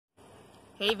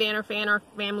Hey Vanner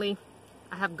family,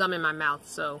 I have gum in my mouth,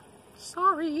 so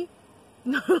sorry.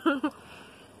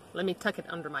 Let me tuck it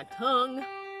under my tongue.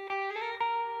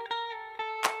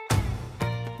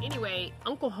 Anyway,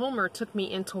 Uncle Homer took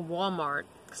me into Walmart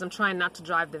because I'm trying not to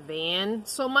drive the van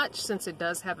so much since it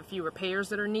does have a few repairs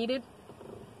that are needed.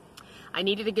 I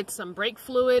needed to get some brake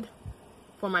fluid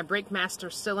for my brake master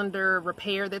cylinder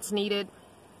repair that's needed.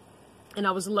 And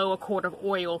I was low a quart of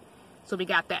oil, so we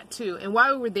got that too. And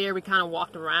while we were there, we kind of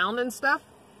walked around and stuff.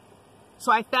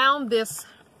 So I found this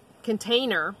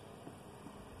container,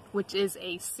 which is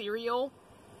a cereal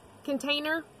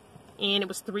container, and it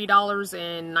was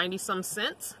 $3.90 some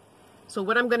cents. So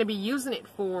what I'm going to be using it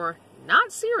for,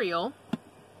 not cereal,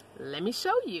 let me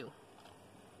show you.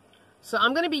 So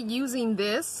I'm going to be using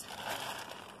this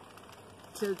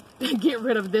to get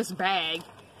rid of this bag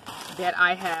that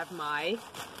I have my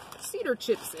cedar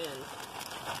chips in.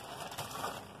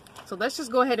 So let's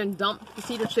just go ahead and dump the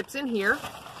cedar chips in here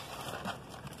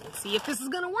and see if this is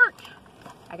gonna work.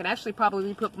 I can actually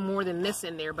probably put more than this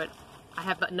in there, but I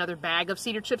have another bag of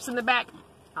cedar chips in the back.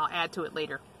 I'll add to it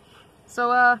later. So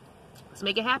let's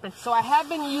make it happen. So I have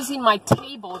been using my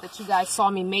table that you guys saw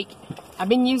me make. I've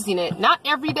been using it, not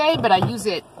every day, but I use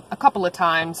it a couple of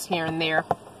times here and there.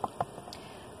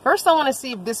 First I want to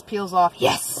see if this peels off.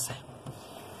 Yes!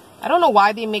 I don't know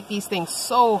why they make these things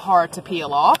so hard to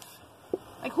peel off.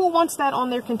 Like, who wants that on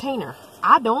their container?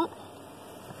 I don't.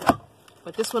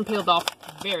 But this one peeled off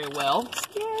very well.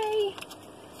 Yay!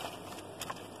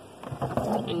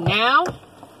 And now,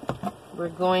 we're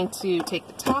going to take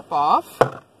the top off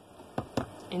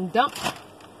and dump the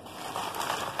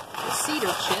cedar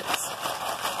chips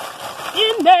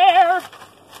in there.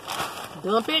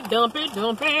 Dump it, dump it,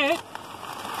 dump it.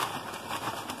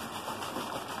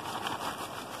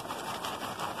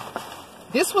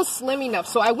 This was slim enough,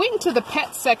 so I went into the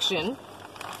pet section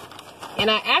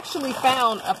and I actually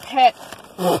found a pet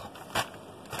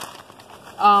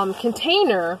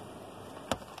container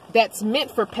that's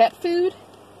meant for pet food.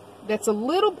 That's it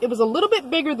was a little bit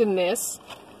bigger than this.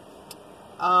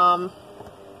 So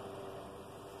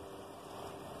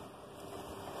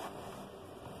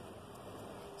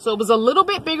it was a little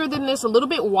bit bigger than this, a little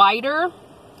bit wider,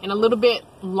 and a little bit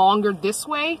longer this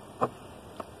way.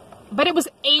 But it was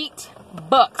 $8,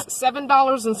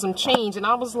 $7 and some change, and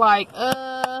I was like,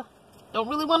 don't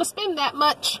really want to spend that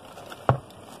much.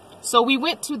 So we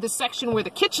went to the section where the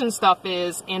kitchen stuff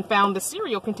is and found the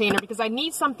cereal container because I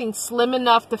need something slim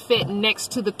enough to fit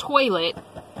next to the toilet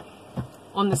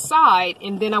on the side,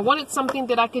 and then I wanted something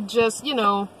that I could just, you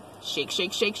know, shake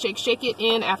it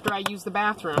in after I use the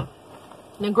bathroom.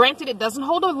 Now granted, it doesn't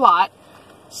hold a lot,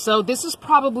 so this is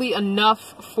probably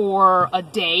enough for a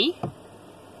day.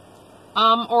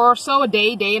 Or so, a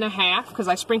day and a half, because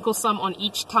I sprinkle some on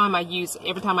each time I use it.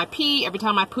 Every time I pee, every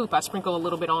time I poop, I sprinkle a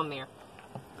little bit on there.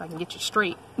 If I can get you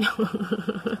straight.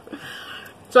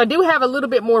 So I do have a little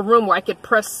bit more room where I could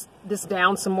press this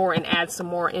down some more and add some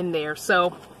more in there.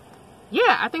 So,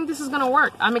 yeah, I think this is going to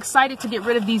work. I'm excited to get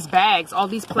rid of these bags, all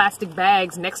these plastic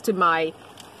bags next to my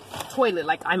toilet.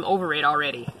 Like, I'm over it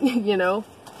already, you know?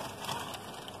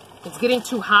 It's getting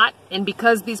too hot, and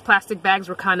because these plastic bags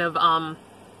were kind of,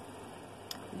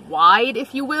 wide,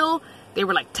 if you will, they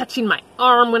were like touching my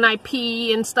arm when I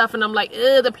pee and stuff, and I'm like,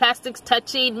 ugh, the plastic's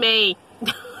touching me.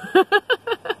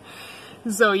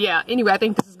 So yeah, anyway, I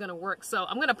think this is gonna work. So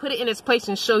I'm gonna put it in its place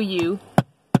and show you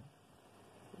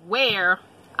where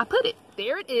I put it.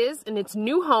 There it is in its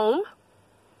new home.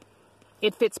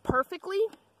 It fits perfectly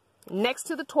next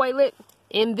to the toilet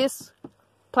in this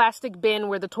plastic bin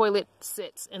where the toilet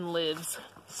sits and lives.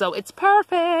 So it's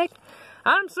perfect.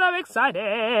 I'm so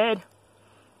excited.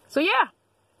 So yeah,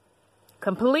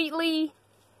 completely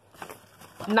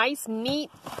nice, neat,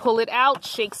 pull it out,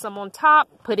 shake some on top,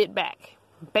 put it back.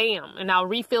 Bam. And I'll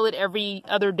refill it every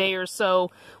other day or so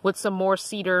with some more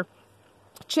cedar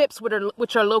chips,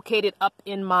 which are located up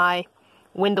in my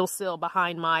windowsill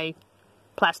behind my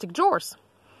plastic drawers.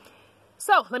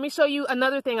 So let me show you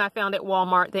another thing I found at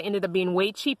Walmart that ended up being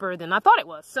way cheaper than I thought it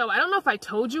was. So I don't know if I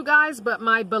told you guys, but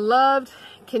my beloved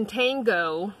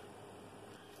Contango,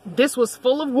 this was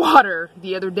full of water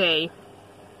the other day,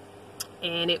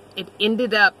 and it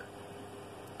ended up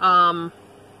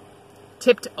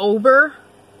tipped over,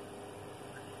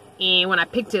 and when I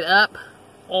picked it up,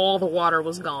 all the water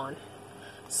was gone.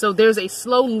 So there's a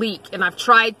slow leak, and I've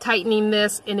tried tightening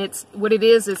this, and it's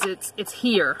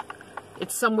here.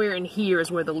 It's somewhere in here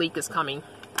is where the leak is coming.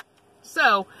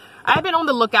 So I've been on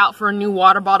the lookout for a new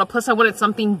water bottle, plus I wanted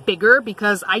something bigger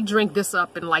because I drink this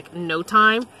up in like no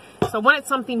time. So I wanted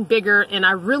something bigger, and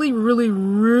I really, really,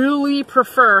 really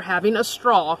prefer having a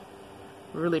straw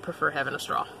Really prefer having a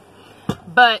straw.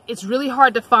 But it's really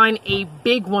hard to find a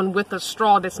big one with a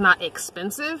straw that's not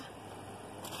expensive.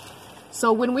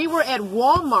 So when we were at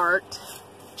Walmart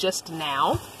just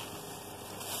now,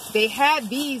 they had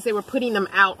these, they were putting them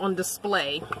out on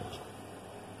display.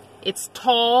 It's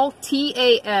Tal,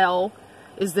 T-A-L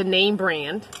is the name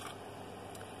brand.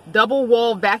 Double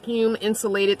wall vacuum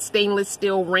insulated stainless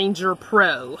steel Ranger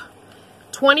Pro.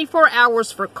 24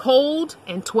 hours for cold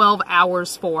and 12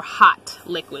 hours for hot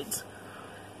liquids.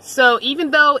 So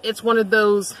even though it's one of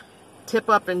those tip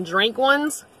up and drink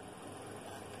ones,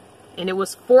 and it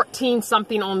was 14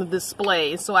 something on the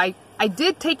display, so I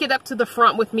did take it up to the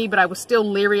front with me, but I was still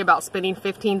leery about spending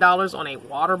 $15 on a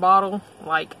water bottle.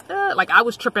 Like I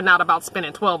was tripping out about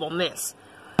spending $12 on this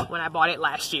when I bought it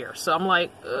last year. So I'm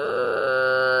like, do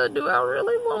I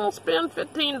really want to spend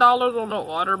 $15 on a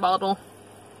water bottle?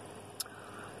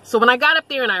 So when I got up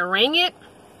there and I rang it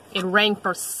rang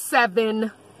for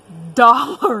 $7.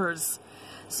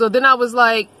 So then I was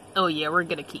like, oh yeah, we're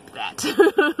gonna keep that.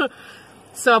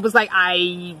 So I was like,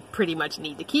 I pretty much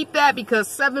need to keep that, because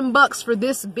 $7 for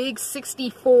this big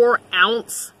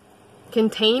 64-ounce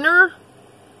container,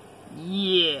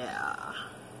 yeah,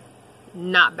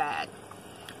 not bad.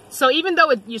 So even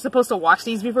though you're supposed to wash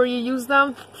these before you use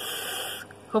them,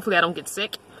 hopefully I don't get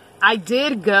sick. I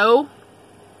did go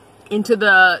into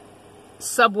the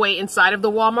Subway inside of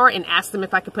the Walmart and asked them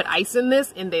if I could put ice in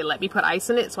this, and they let me put ice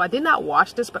in it. So I did not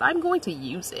wash this, but I'm going to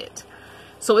use it.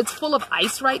 So it's full of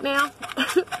ice right now.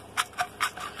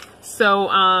 So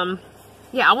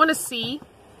yeah, I want to see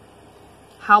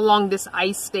how long this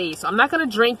ice stays. So I'm not going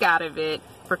to drink out of it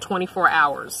for 24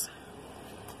 hours.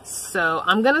 So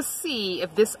I'm going to see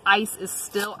if this ice is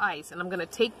still ice, and I'm going to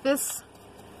take this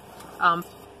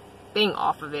thing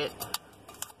off of it.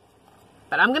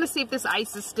 But I'm going to see if this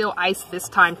ice is still ice this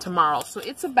time tomorrow. So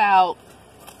it's about,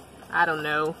 I don't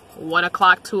know, 1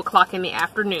 o'clock, 2 o'clock in the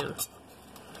afternoon.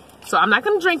 So I'm not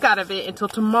going to drink out of it until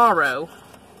tomorrow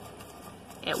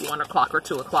at 1 o'clock or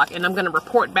 2 o'clock. And I'm going to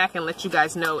report back and let you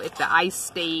guys know if the ice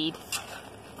stayed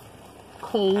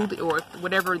cold, or if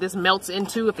whatever this melts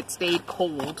into, if it stayed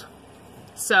cold.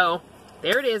 So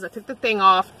there it is. I took the thing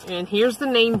off, and here's the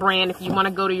name brand if you want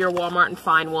to go to your Walmart and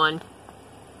find one.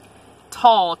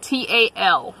 Tal,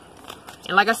 T-A-L.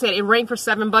 And like I said, it rang for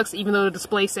 $7, even though the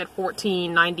display said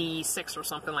 $14.96 or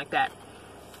something like that.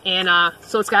 And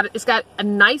so it's got a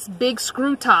nice big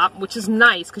screw top, which is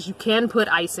nice because you can put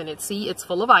ice in it. See, it's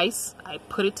full of ice. I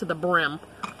put it to the brim.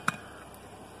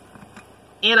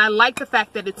 And I like the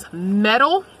fact that it's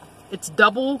metal. It's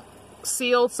double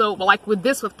sealed. So like with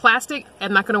plastic,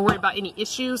 I'm not going to worry about any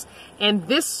issues. And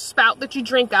this spout that you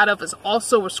drink out of is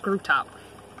also a screw top.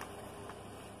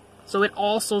 So it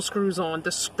also screws on.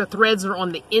 The threads are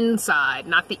on the inside,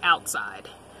 not the outside.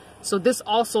 So this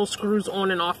also screws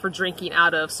on and off for drinking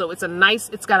out of. So it's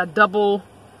it's got a double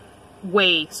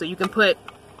way. So you can put,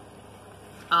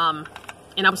 and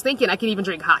I was thinking I could even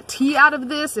drink hot tea out of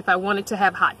this if I wanted to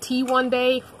have hot tea one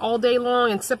day, all day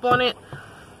long, and sip on it.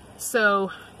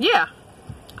 So yeah,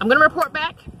 I'm going to report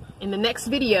back in the next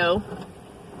video.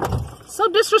 So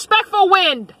disrespectful,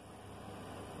 wind.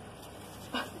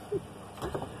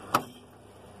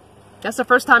 That's the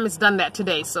first time it's done that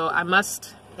today, so I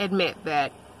must admit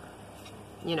that,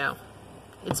 you know,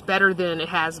 it's better than it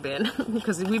has been,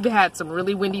 because we've had some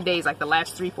really windy days like the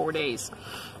last 3-4 days.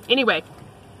 Anyway,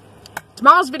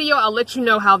 tomorrow's video, I'll let you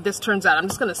know how this turns out. I'm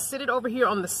just going to sit it over here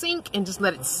on the sink and just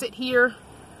let it sit here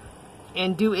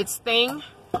and do its thing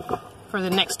for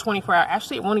the next 24 hours.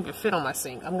 Actually, it won't even fit on my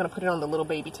sink. I'm going to put it on the little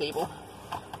baby table.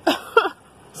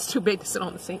 It's too big to sit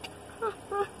on the sink.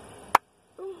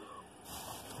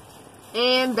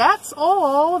 And that's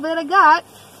all that I got.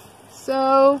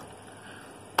 So,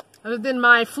 other than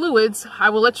my fluids, I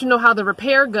will let you know how the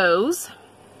repair goes.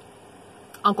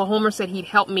 Uncle Homer said he'd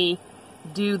help me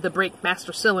do the brake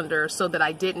master cylinder so that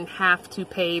I didn't have to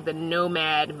pay the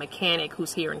Nomad mechanic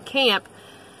who's here in camp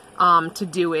to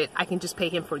do it. I can just pay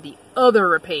him for the other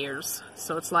repairs.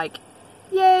 So it's like,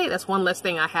 yay, that's one less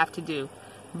thing I have to do.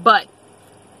 But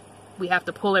we have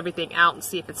to pull everything out and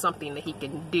see if it's something that he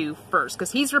can do first,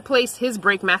 because he's replaced his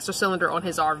brake master cylinder on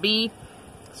his RV.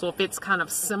 So if it's kind of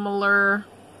similar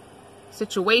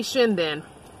situation, then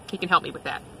he can help me with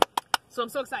that. So I'm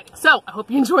so excited. So I hope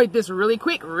you enjoyed this really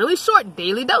quick, really short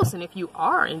daily dose. And if you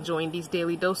are enjoying these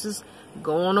daily doses,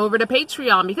 go on over to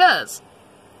Patreon, because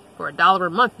for $1 a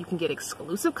month you can get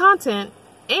exclusive content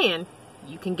and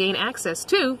you can gain access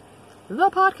to the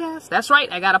podcast. That's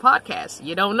right, I got a podcast.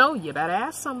 You don't know, you better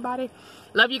ask somebody.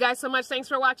 Love you guys so much. Thanks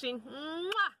for watching.